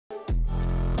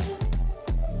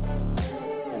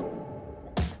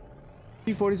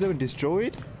T-47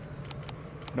 destroyed?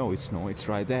 No, it's not. It's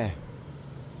right there.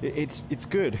 It's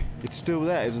good. It's still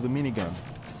there. It's the minigun.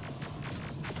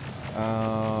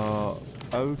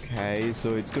 Okay, so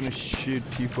it's gonna shoot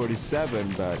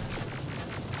T-47, but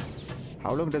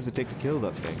how long does it take to kill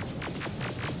that thing?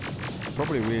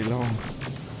 Probably really long.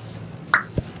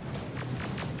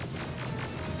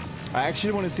 I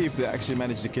actually want to see if they actually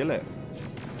managed to kill it.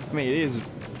 I mean, it is...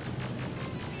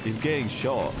 It's getting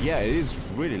shot. Yeah, it is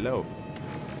really low.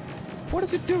 What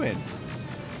is it doing?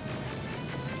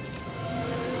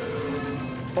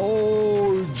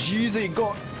 Oh, jeez, it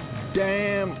got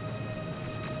damn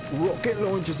rocket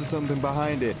launchers or something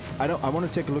behind it. I want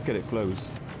to take a look at it close.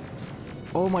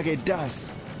 Oh my god, it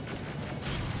does.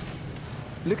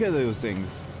 Look at those things.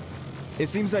 It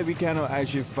seems like we cannot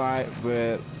actually fight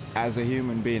with as a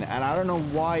human being, and I don't know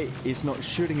why it's not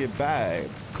shooting it back,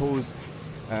 because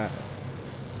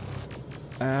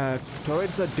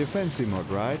turrets are defensive mode,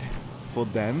 right? For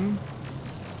them.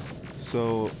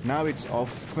 So now it's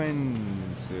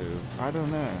offensive. I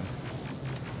don't know.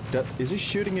 Is it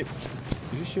shooting it?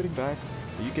 Is it shooting back?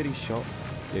 Are you getting shot?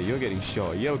 Yeah, you're getting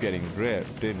shot. You're getting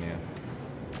ripped, didn't you?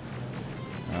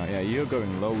 Yeah, you're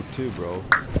going low too, bro.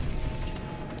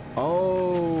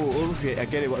 Oh, okay, I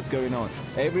get it, what's going on.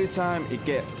 Every time it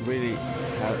gets really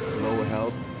lower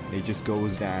health, it just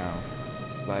goes down.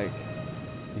 It's like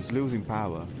he's losing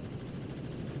power.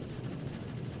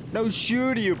 No,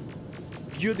 shoot you!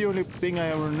 You're the only thing I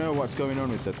ever know what's going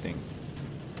on with that thing.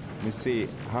 Let me see,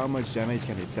 how much damage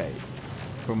can it take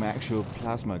from an actual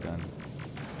plasma gun?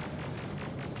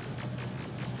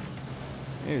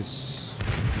 It's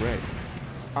great.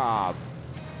 Ah,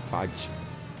 fudge.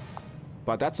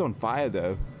 But that's on fire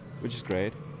though, which is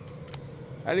great.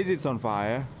 At least it's on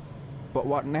fire. But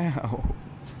what now?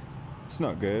 It's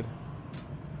not good.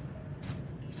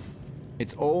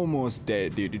 It's almost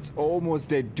dead, dude. It's almost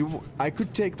dead. I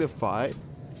could take the fight.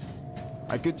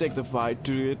 I could take the fight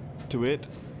to it.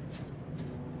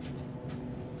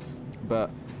 But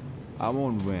I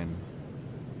won't win.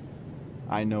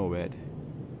 I know it.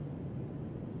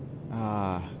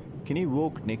 Can you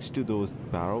walk next to those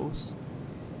barrels?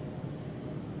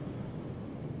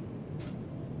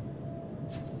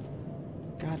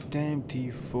 Goddamn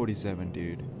T-47,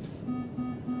 dude.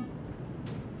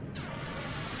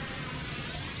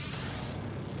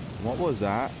 What was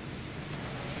that?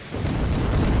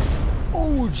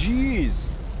 Oh, jeez!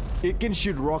 It can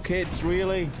shoot rockets,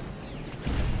 really?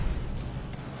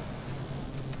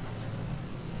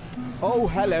 Oh,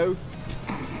 hello!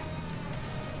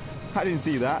 I didn't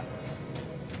see that.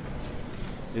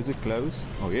 Is it close?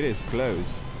 Oh, it is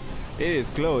close. It is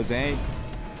close, eh?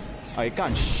 Oh, it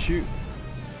can't shoot.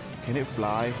 Can it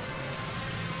fly?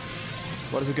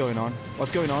 What is going on?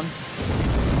 What's going on?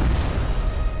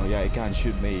 Oh yeah, it can't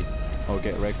shoot me. Oh,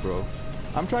 get wrecked, bro.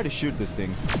 I'm trying to shoot this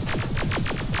thing.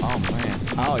 Oh man.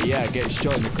 Oh yeah, get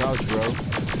shot in the crouch, bro.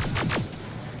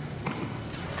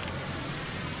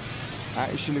 I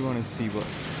actually want to see what...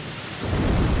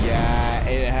 Yeah,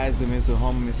 it has the missile,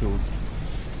 home missiles.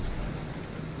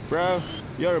 Bro,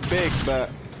 you're big, but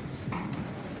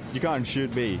you can't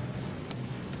shoot me.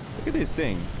 Look at this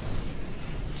thing.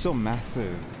 It's so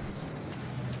massive.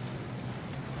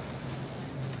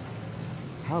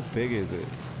 How big is it?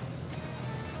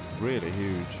 Really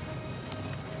huge.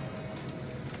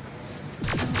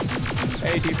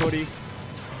 Hey, T-40.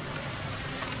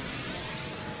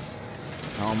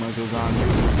 No missiles aren't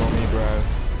useful for me, bro.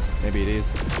 Maybe it is.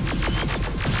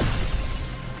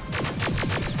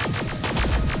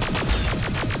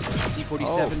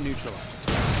 T-47 neutralized.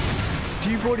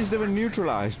 T-47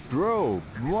 neutralized, bro.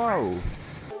 Whoa.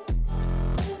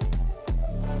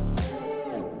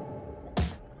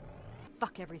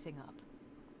 Fuck everything up.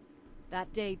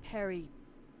 That day, Perry,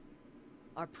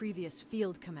 our previous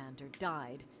field commander,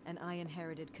 died, and I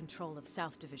inherited control of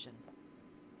South Division.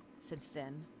 Since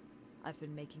then, I've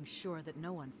been making sure that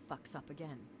no one fucks up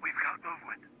again. We've got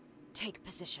movement. Take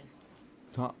position.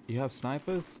 You have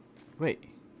snipers? Wait,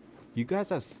 you guys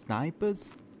have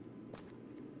snipers?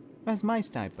 Where's my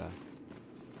sniper?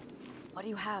 What do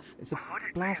you have? It's a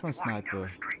plasma sniper.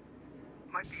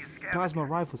 Plasma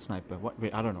rifle sniper. What?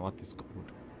 Wait, I don't know what it's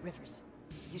called. Rivers,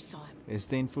 you saw him. It's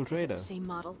the Is it infiltrator. the same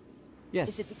model? Yes.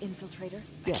 Is it the infiltrator?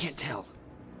 Yes. I can't tell.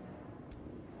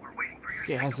 We're waiting for your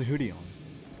Yeah, it has a hoodie on.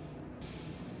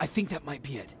 I think that might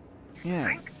be it. Yeah.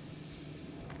 Think?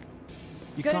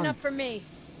 You Good can't... enough for me.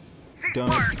 Cease Don't-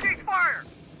 fire! Cease fire!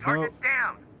 Target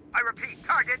down! I repeat,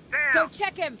 target Go down!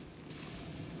 check him!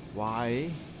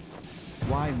 Why?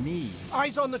 Why me?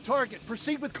 Eyes on the target.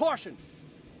 Proceed with caution.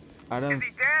 I Is don't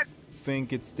he dead?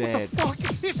 think it's What dead. the fuck?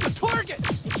 It's the target!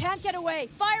 It can't get away.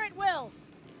 Fire at will.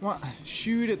 What?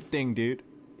 Shoot it thing, dude.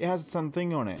 It has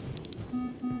something on it.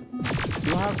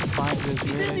 You have to fight this.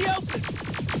 He's in the open!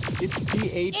 It's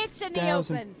D8. It's in the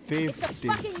open. It's a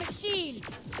fucking machine.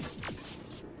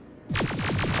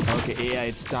 Okay, yeah,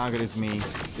 its target is me.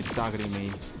 It's targeting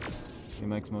me. It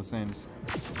makes more sense.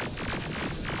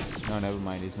 No, never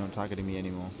mind. It's not targeting me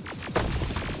anymore.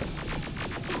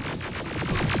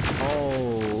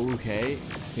 Oh, okay.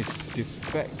 It's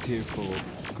defective for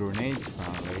grenades,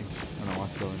 apparently. I don't know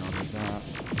what's going on with that.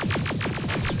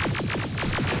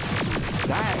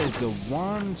 That is the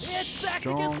one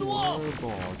strong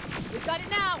robot. We've got it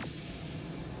now.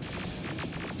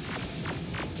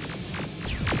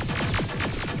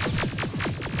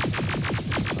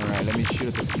 Alright, let me shoot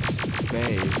at the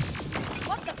face.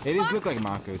 What the It does fuck? look like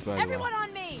Marcos, by the way. Everyone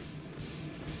on me.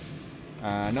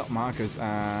 Not Marcos.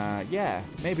 Yeah,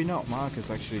 maybe not Marcos.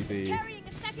 Actually, the Carrying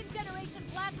a second-generation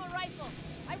plasma rifle.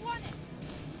 I want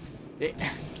it.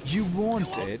 you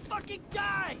want it? Fucking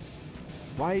die!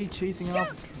 Why are you chasing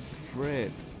after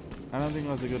Fred? I don't think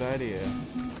that's a good idea.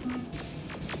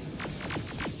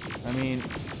 I mean,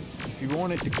 if you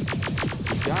want it to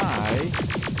die,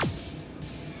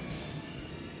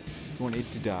 if you want it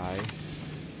to die.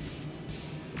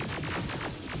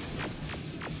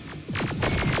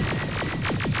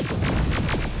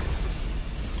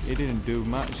 It didn't do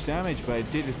much damage, but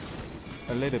it did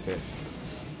a little bit.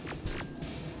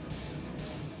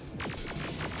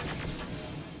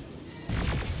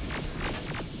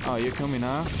 Oh, you're coming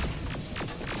now?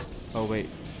 Oh wait,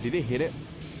 did it hit it?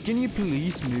 Can you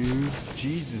please move?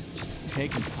 Jesus, just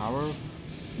taking power.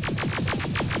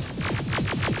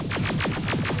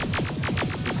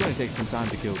 It's gonna take some time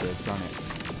to kill this, on it.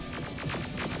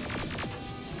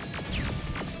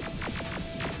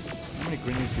 How many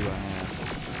grenades do I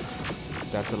have?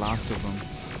 That's the last of them.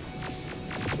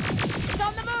 It's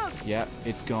on the move. Yep,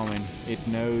 it's going. It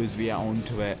knows we are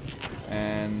onto it,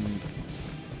 and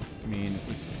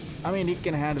I mean, it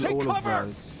can handle Take all cover! of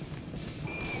us.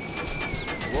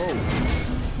 Whoa!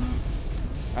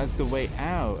 That's the way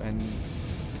out, and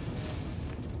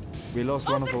we lost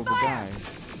one of Open our fire! guys.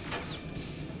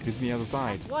 He's on the other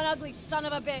side. That's one ugly son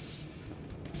of a bitch.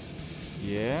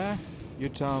 Yeah, you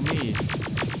tell me.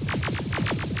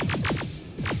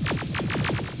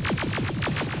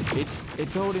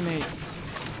 It's holding a.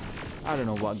 I don't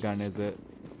know what gun is it,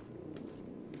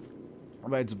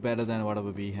 but it's better than whatever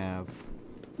we have.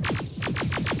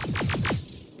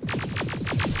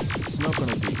 It's not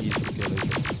gonna be easy to kill, is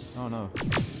it? Oh no.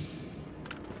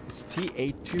 It's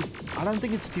T82. I don't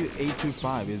think it's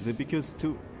T825, is it? Because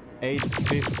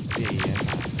 850. Yeah.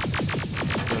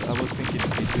 But I was thinking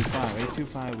 825.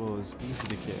 825 was easy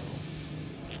to kill.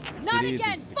 Not It is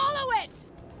again. easy. Follow it.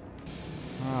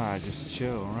 Ah, just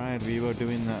chill, right? We were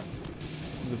doing that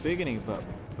in the beginning, but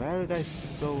where did I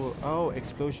so? Oh,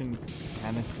 explosion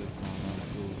canisters. No,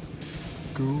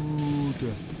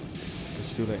 good.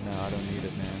 It's too late now. I don't need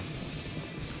it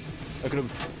now. I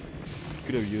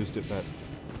could have used it, but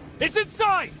It's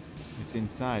inside! it's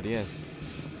inside. Yes,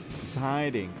 it's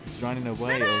hiding. It's running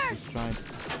away. Also, it's trying.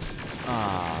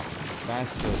 Ah,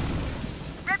 bastard.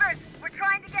 Rivers, we're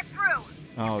trying to get through.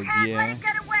 Oh Can't let yeah. it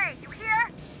get away. You hear?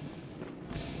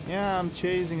 Yeah, I'm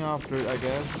chasing after it, I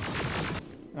guess.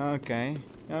 Okay.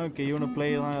 Okay, you wanna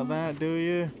play like that, do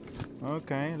you?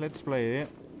 Okay, let's play it.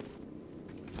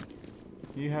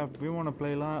 We wanna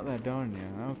play like that, don't you?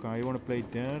 Okay, you wanna play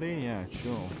dirty? Yeah,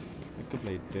 sure. We could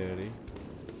play dirty.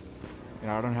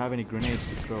 Yeah, I don't have any grenades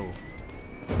to throw.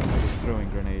 It's throwing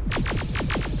grenades.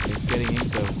 It's getting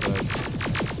inside, but...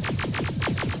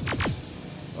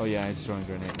 Oh yeah, it's throwing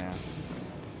grenade now.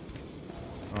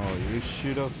 Oh, you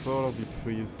should have thought of it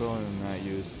before you throwing that,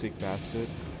 you sick bastard.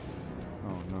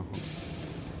 Oh no.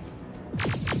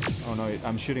 Oh no,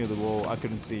 I'm shooting at the wall. I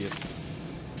couldn't see it.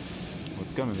 Oh,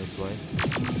 it's coming this way.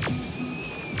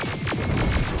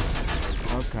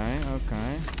 Okay,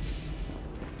 okay.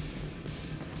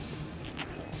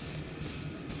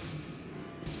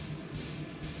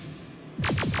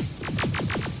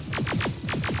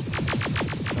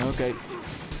 Okay.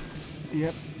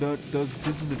 Yep, this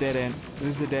is the dead end.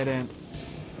 This is the dead end.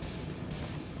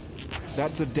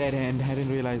 That's a dead end. I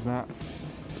didn't realize that.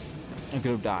 I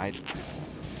could have died.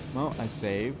 Well, I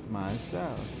saved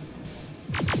myself.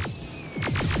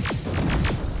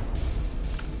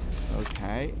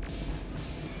 Okay.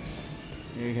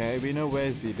 Okay, we know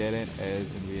where's the dead end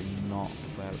is, and we're not,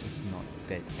 well, it's not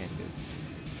dead end is.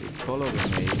 It's following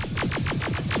me.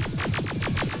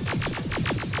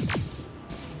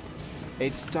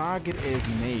 Its target is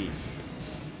me.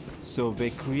 So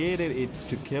they created it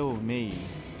to kill me.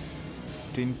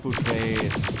 to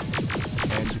infiltrate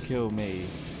and to kill me.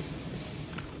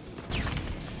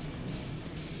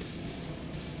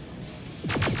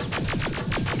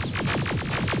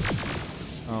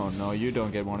 Oh no, you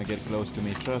don't want to get close to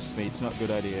me. Trust me, it's not a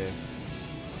good idea.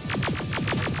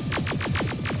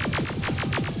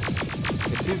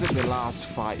 It seems like the last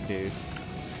fight, dude.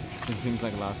 It seems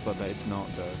like the last fight, but it's not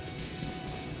though.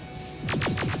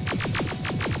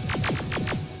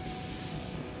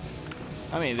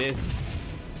 I mean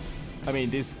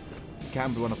this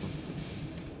can be one of the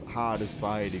hardest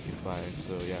fight you can fight.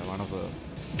 So yeah, one of the.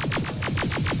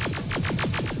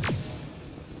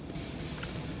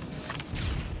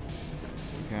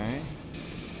 Okay.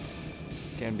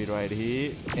 Can be right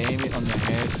here. Aim it on the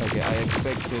head. Okay, I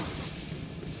expected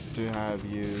to have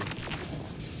you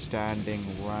standing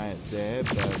right there,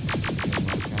 but I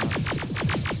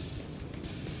can't.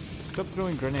 Stop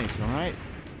throwing grenades, alright?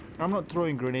 I'm not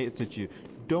throwing grenades at you.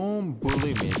 Don't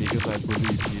bully me because I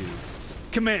bullied you.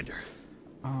 Commander!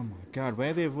 Oh my god,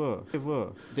 where they were.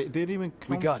 They didn't even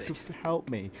come to help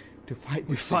me to fight this thing.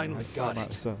 We finally got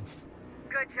it. Myself.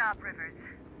 Good job, Rivers.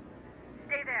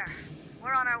 Stay there.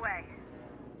 We're on our way.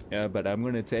 Yeah, but I'm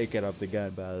gonna take it off the gun,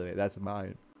 by the way. That's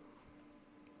mine.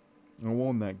 I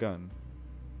want that gun.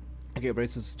 Okay,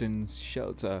 resistance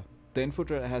shelter. The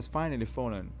infiltrator has finally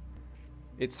fallen.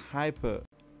 It's hyper.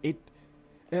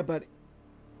 Yeah, but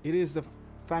it is the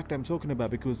fact I'm talking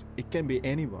about because it can be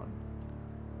anyone.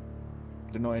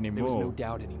 Not anymore. There was no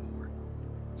doubt anymore.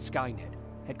 Skynet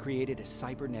had created a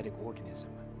cybernetic organism.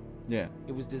 Yeah.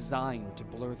 It was designed to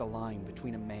blur the line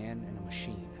between a man and a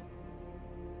machine.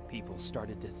 People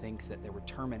started to think that there were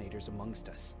Terminators amongst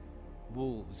us.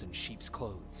 Wolves in sheep's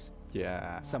clothes.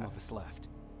 Yeah. Some of us left,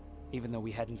 even though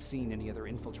we hadn't seen any other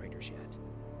infiltrators yet.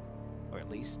 Or at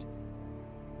least,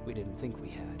 we didn't think we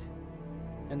had.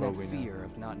 And that fear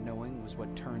of not knowing was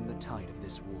what turned the tide of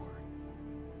this war.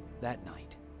 That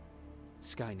night,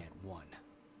 Skynet won.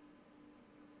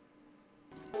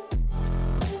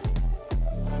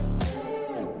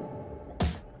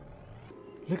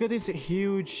 Look at this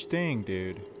huge thing,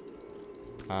 dude.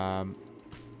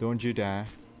 Don't you dare.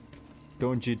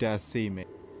 Don't you dare see me.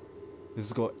 This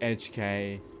is called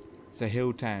HK. It's a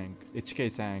hill tank.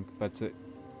 HK tank, but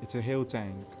it's a hill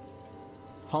tank.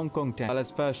 Hong Kong tank.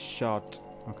 Let's first shot.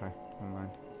 Okay, never mind.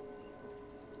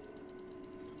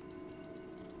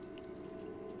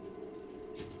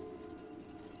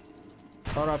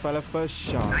 Alright, fella, first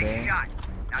shot. Nice shot.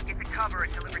 Now get to cover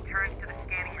until it returns to the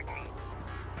scanning routine.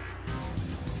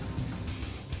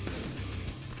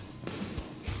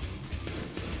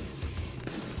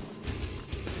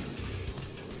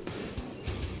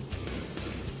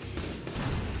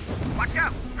 Watch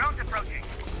out! Drone's approaching.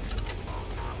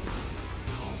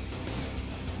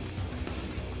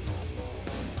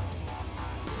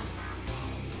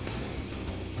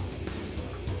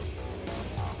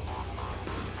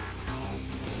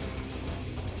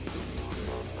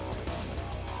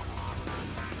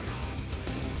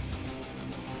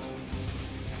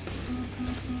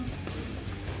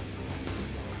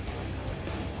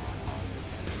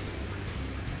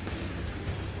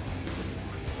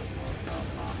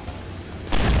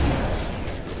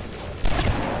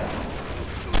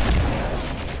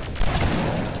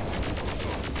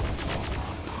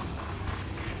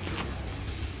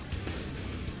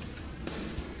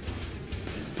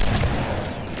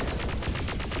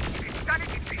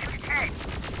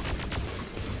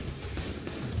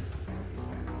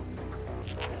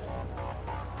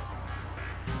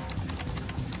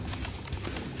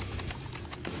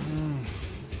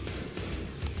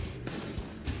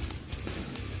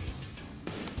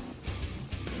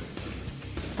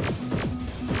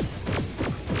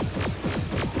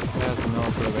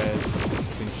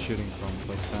 Shooting from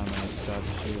first time I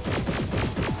started shooting.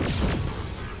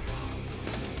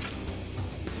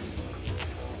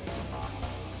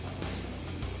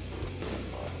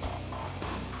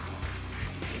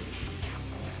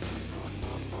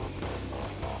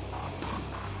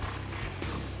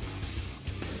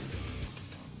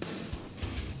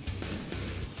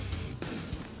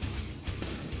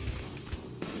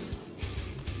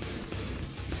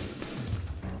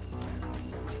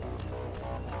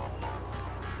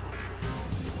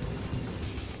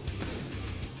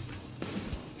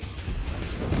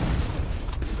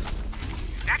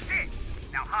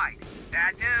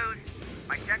 Bad news.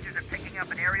 My sensors are picking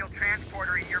up an aerial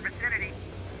transporter in your vicinity.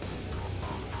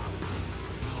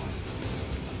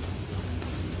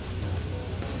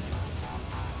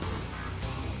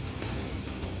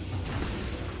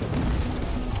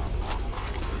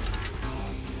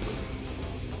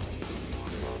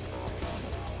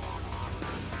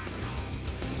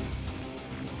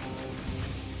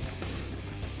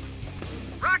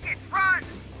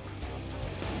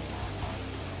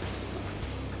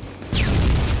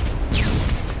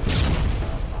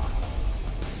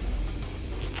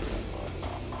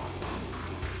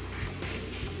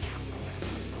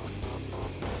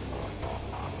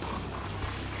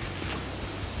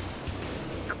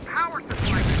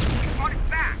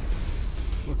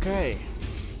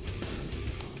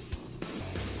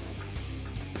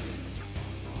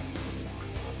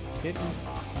 Didn't,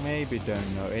 maybe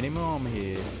don't know anymore. I'm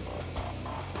here.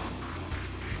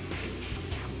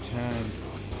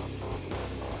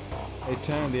 It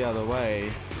turned the other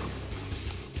way,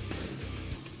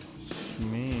 which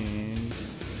means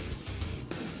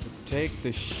take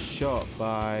the shot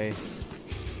by.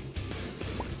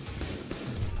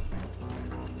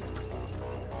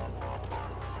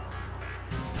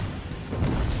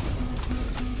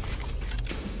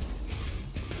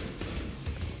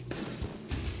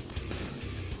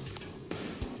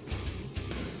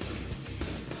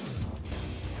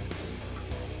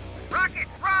 Rocket,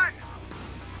 run!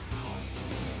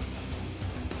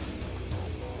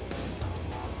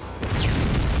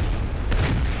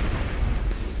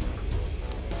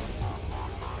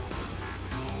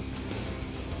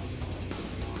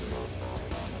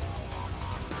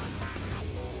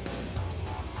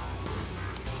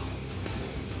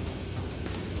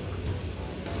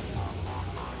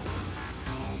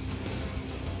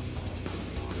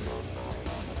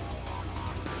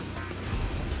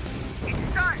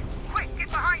 It's done! Quick, get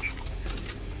behind it!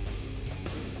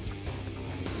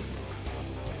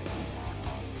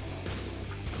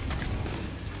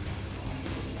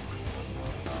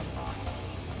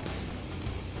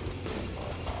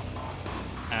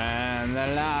 And the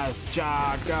last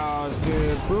shot goes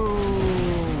to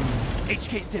boom.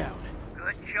 HK's down.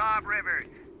 Good job, Rivers.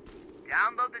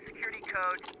 Download the security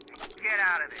code and get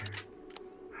out of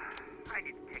there. I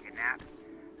need to take a nap.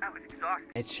 That was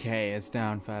exhausting. HK is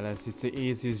down, fellas. It's the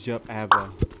easiest job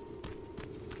ever.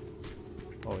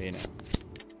 Oh, you know.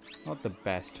 Not the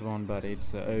best one, but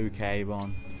it's the okay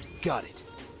one. Got it.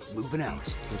 Moving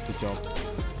out. With the job.